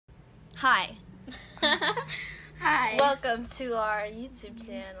Hi. Hi. Welcome to our YouTube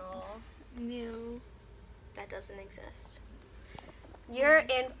channel. New. That doesn't exist. You're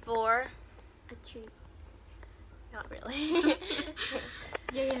in for A treat. not really.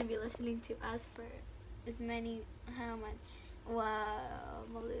 You're gonna be listening to us for as many. How much? Wow.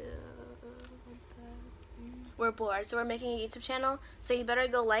 We're bored, so we're making a YouTube channel. So you better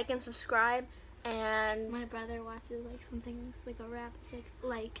go like and subscribe. And My brother watches like something that's like a rap. It's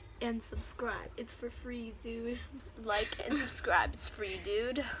like and subscribe. It's for free, dude. like and subscribe. It's free,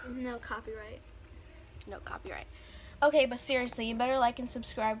 dude. No copyright. No copyright. Okay, but seriously, you better like and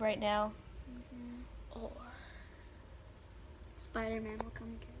subscribe right now. Or Spider-Man will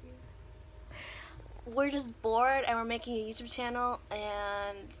come get you. we're just bored and we're making a YouTube channel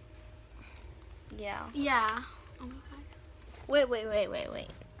and yeah. Yeah. Oh my god. Wait. Okay.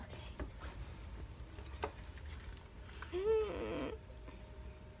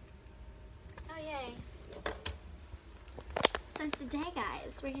 Oh yay. So today,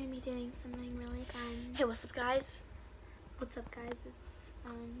 guys, we're gonna be doing something really fun. Hey, what's up, guys? What's up, guys? It's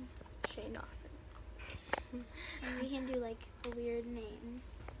Shane Dawson. and we can do like a weird name.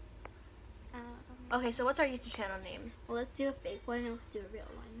 Okay, so what's our YouTube channel name? Well, let's do a fake one and let's do a real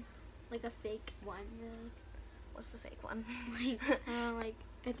one. Like a fake one, really. What's the fake one? Like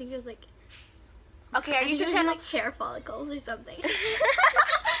I think it was like. Okay, our I think it YouTube was channel. like hair follicles or something.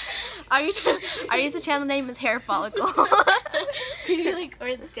 our YouTube channel name is Hair Follicle. Maybe like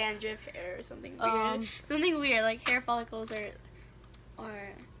or dandruff hair or something weird. Something weird like hair follicles or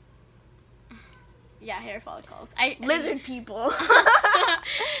yeah, hair follicles. Lizard people.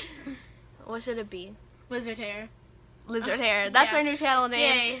 What should it be? Lizard hair. Lizard hair. That's Yeah. our new channel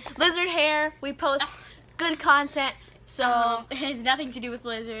name. Yay. Lizard hair. We post good content. So It has nothing to do with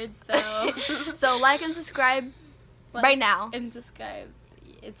lizards, so so like and subscribe right now. and subscribe.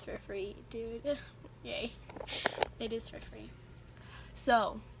 It's for free, dude. Yay. It is for free.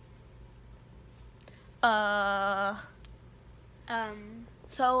 So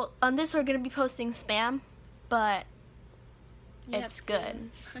so on this we're gonna be posting spam, but You it's have to-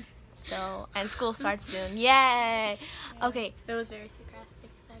 good. So and school starts soon. Yay! Okay. That was very sarcastic.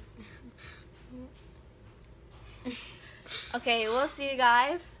 Okay, we'll see you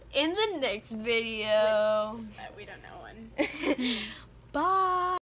guys in the next video. We don't know when. Bye.